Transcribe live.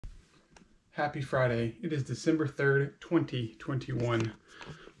Happy Friday. It is December 3rd, 2021.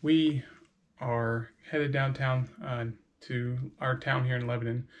 We are headed downtown to our town here in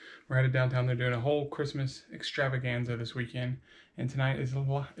Lebanon. We're headed downtown. They're doing a whole Christmas extravaganza this weekend. And tonight is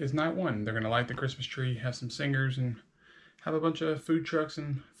night one. They're going to light the Christmas tree, have some singers, and have a bunch of food trucks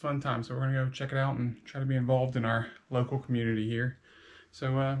and fun time. So we're going to go check it out and try to be involved in our local community here.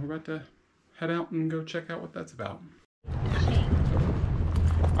 So we're about to head out and go check out what that's about.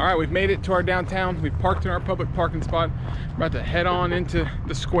 All right, we've made it to our downtown. We've parked in our public parking spot. We're about to head on into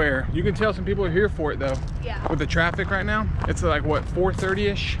the square. You can tell some people are here for it though. Yeah. With the traffic right now. It's like what,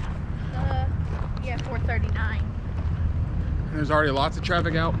 4:30-ish? Yeah, 4:39. And there's already lots of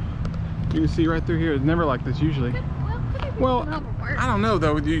traffic out. You can see right through here. It's never like this usually. Well, I don't know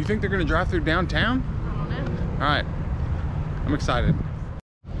though. Do you think they're gonna drive through downtown? I don't know. All right, I'm excited.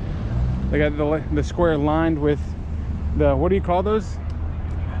 They got the square lined with the, what do you call those?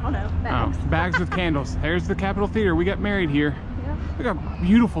 Oh no, bags. Oh, bags with candles. There's the Capitol Theater. We got married here. Yeah. Look how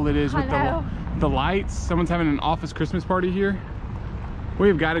beautiful it is with the lights. Someone's having an office Christmas party here.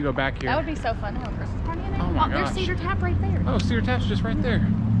 We've got to go back here. That would be so fun to have a Christmas party in there. Oh my gosh. There's Cedar Tap right there. Oh, Cedar Tap's just right there.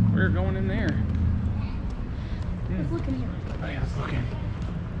 We're going in there. Let's look in here. Oh yeah, let's look in.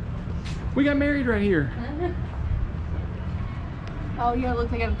 We got married right here. Oh yeah, look,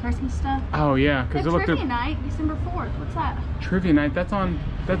 they got the Christmas stuff. Oh yeah, because it's trivia night, December 4th. What's that? Trivia night.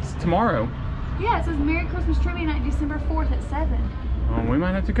 That's tomorrow. Yeah, it says Merry Christmas Trivia Night, December 4th at 7. Oh, we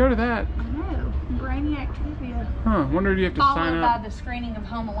might have to go to that. I know. Brainiac Trivia. Huh? Wonder do you have to sign up? Followed by the screening of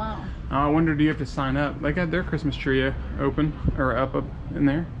Home Alone. Oh, I wonder do you have to sign up? They got their Christmas tree open or up in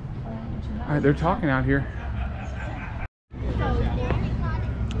there. All right, they're talking out here.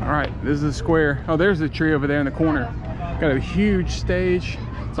 All right, this is the square. Oh, there's the tree over there in the corner. Got a huge stage.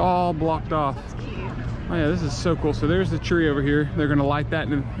 It's all blocked off. Oh yeah, this is so cool. So there's the tree over here. They're gonna light that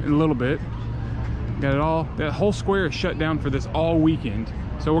in a little bit. Got it all. That whole square is shut down for this all weekend.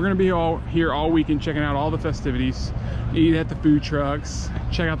 So we're gonna be all here all weekend, checking out all the festivities, eat at the food trucks,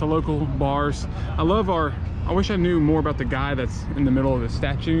 check out the local bars. I wish I knew more about the guy that's in the middle of the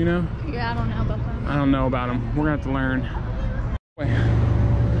statue, you know? Yeah, I don't know about that. I don't know about him. We're gonna have to learn.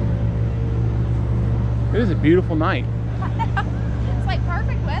 It is a beautiful night. It's like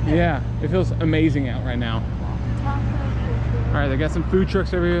perfect weather. Yeah, it feels amazing out right now. All right, they got some food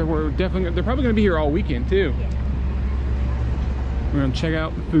trucks over here. They're probably gonna be here all weekend too. Yeah. We're gonna check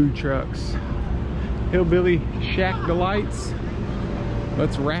out the food trucks. Hillbilly Shack Delights.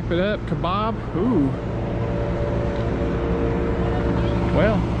 Let's wrap it up. Kebab. Ooh.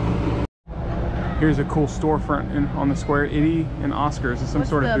 Well, here's a cool storefront on the square. Eddie and Oscar's is some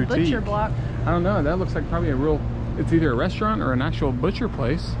sort of boutique. Butcher block? I don't know. That looks like probably it's either a restaurant or an actual butcher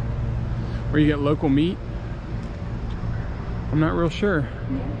place where you get local meat. I'm not real sure.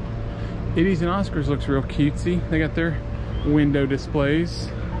 Yeah. Eddie's and Oscar's looks real cutesy. They got their window displays.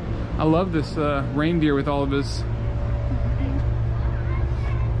 I love this reindeer with all of the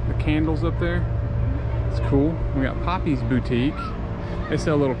candles up there. It's cool. We got Poppy's Boutique. They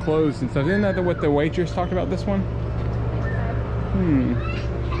sell little clothes and stuff. Isn't that what the waitress talked about this one?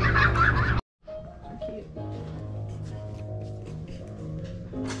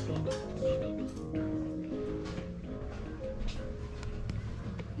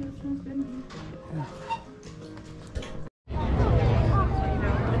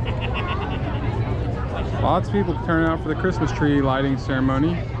 Lots of people turning out for the Christmas tree lighting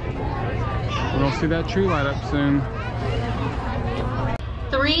ceremony. We're gonna see that tree light up soon.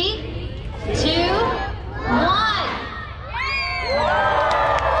 3, 2, 1.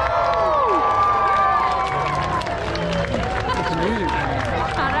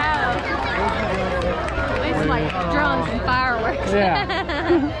 It's like drums and fireworks. Yeah.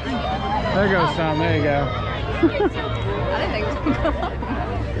 There goes some. There you go. I didn't think it was gonna go on.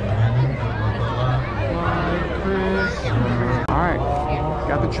 All right,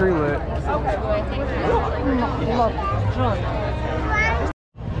 got the tree lit.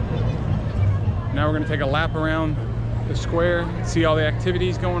 Now we're gonna take a lap around the square, see all the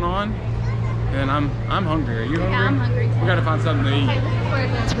activities going on. And I'm hungry. Are you hungry? Yeah, I'm hungry. We gotta find something to eat. Hey, look at where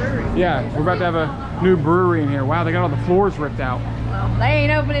the brewery. Yeah, we're about to have a new brewery in here. Wow, they got all the floors ripped out. Well, they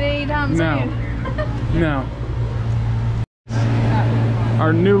ain't opening anytime soon. No.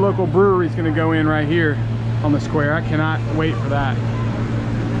 Our new local brewery is gonna go in right here on the square. I cannot wait for that.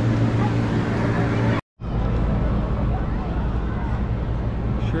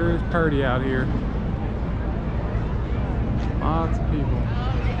 Sure is party out here. Lots of people.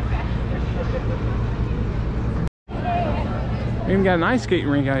 We even got an ice skating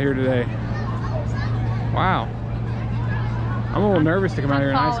rink out here today. Wow. I'm a little nervous to come out here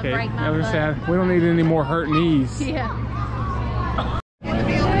and ice skate. I was sad. We don't need any more hurt knees. Yeah.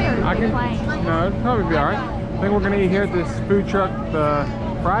 No, it'd probably be alright. I think we're gonna eat here at this food truck the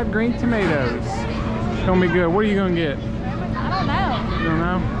fried green tomatoes. It's gonna be good. What are you gonna get? I don't know. You don't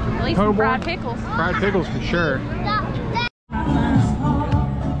know? At least some fried pickles. Fried pickles for sure.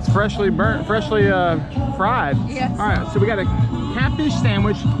 It's freshly burnt, freshly fried. Yes. Alright, so we got a catfish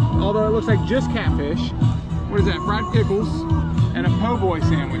sandwich, although it looks like just catfish. What is that? Fried pickles and a po' boy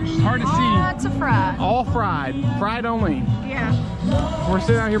sandwich. It's hard to see. It's a fry. All fried. Fried only. Yeah. We're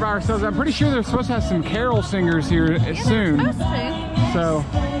sitting out here by ourselves. I'm pretty sure they're supposed to have some carol singers here soon. They're supposed to. So,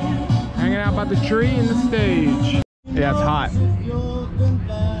 hanging out by the tree and the stage. Yeah, it's hot.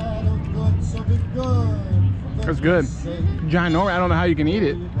 It's good. Giant Norman, I don't know how you can eat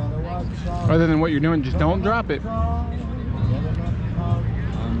it. Other than what you're doing, just don't drop it. I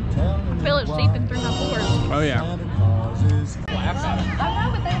feel it seeping through my pores. Oh yeah. I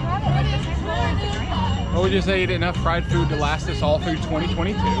know, but they have it like the same color as the ground. Well, we just ate enough fried food to last us all through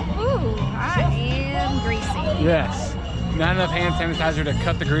 2022. Ooh, I am greasy. Yes. Not enough hand sanitizer to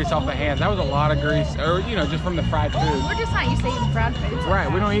cut the grease off the hands. That was a lot of grease, or you know, just from the fried food. We're just not used to eating fried food. Right,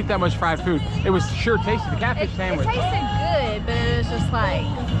 we don't eat that much fried food. It was sure tasty. The catfish sandwich. It tasted good, but it was just like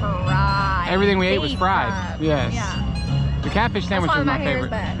fried. Everything we ate was fried. Yes. Yeah. The catfish sandwich was my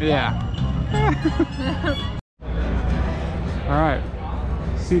favorite. Yeah. All right,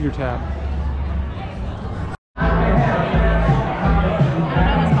 Cedar Tap.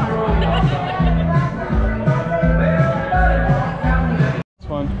 It's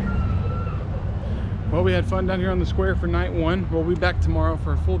fun. Well, we had fun down here on the square for night one. We'll be back tomorrow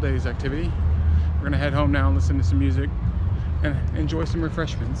for a full day's activity. We're gonna head home now and listen to some music and enjoy some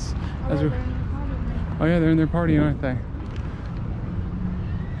refreshments. Oh yeah, they're in their party, aren't they?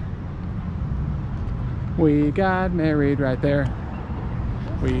 We got married right there.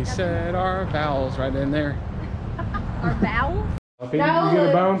 We said our vows right in there. Our vows? P, you get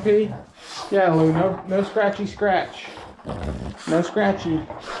a bone, P? Yeah, Lou, no scratchy scratch. No scratchy.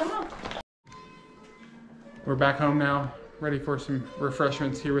 Come on. We're back home now, ready for some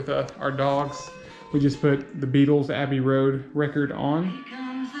refreshments here with our dogs. We just put the Beatles Abbey Road record on.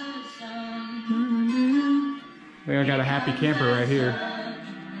 I think I got a happy camper right here.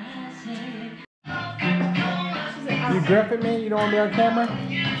 You gruff at me? You don't want to be on camera?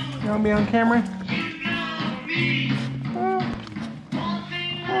 You don't want to be on camera?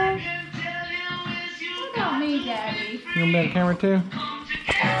 What about me, Daddy? You want to be on camera too?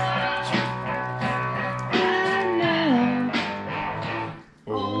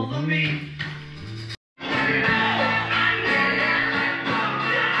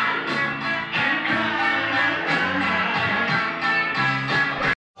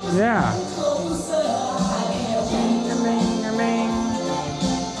 Yeah.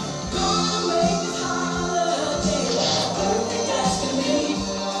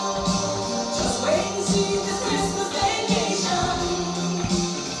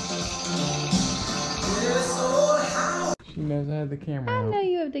 She knows I have the camera. I know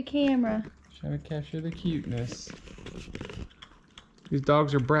you have the camera. Trying to capture the cuteness. These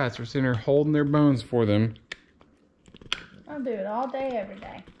dogs are brats. We're sitting here holding their bones for them. I'll do it all day, every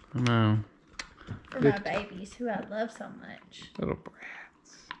day. I know. For my babies, who I love so much. Little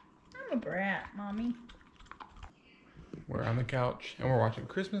brats. I'm a brat, Mommy. We're on the couch and we're watching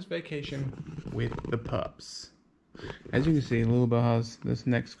Christmas Vacation with the pups. As you can see, Little Belle has this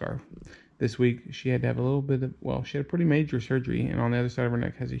neck scarf. This week, she had to have a little bit of, well, she had a pretty major surgery, and on the other side of her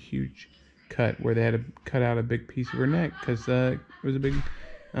neck has a huge cut where they had to cut out a big piece of her neck because it was a big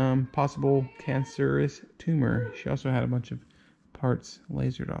possible cancerous tumor. She also had a bunch of parts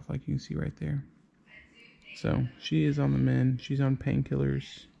lasered off, like you can see right there. So she is on the mend. She's on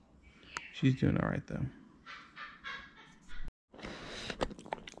painkillers. She's doing all right though.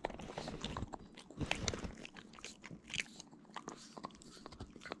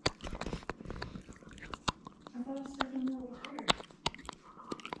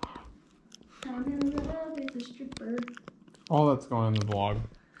 All that's going on in the vlog.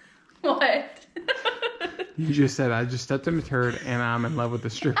 What? You just said I just stepped in a turd and I'm in love with the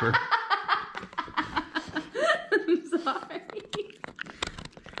stripper. I'm sorry.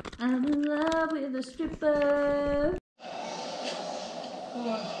 I'm in love with a stripper.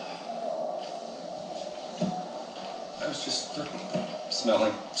 I was just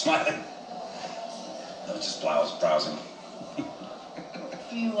smiling. I was just browsing.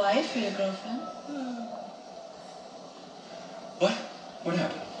 For your wife or your girlfriend? What? What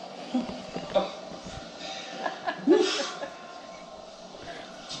happened? Oh.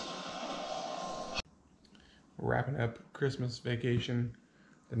 We're wrapping up Christmas vacation,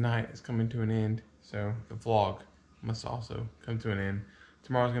 the night is coming to an end. So the vlog must also come to an end.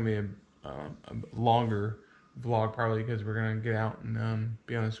 Tomorrow's gonna be a longer vlog probably because we're gonna get out and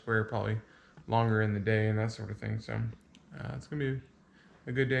be on the square probably longer in the day and that sort of thing. So it's gonna be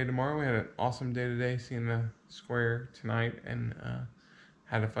a good day tomorrow. We had an awesome day today, seeing the square tonight, and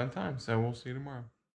had a fun time. So we'll see you tomorrow.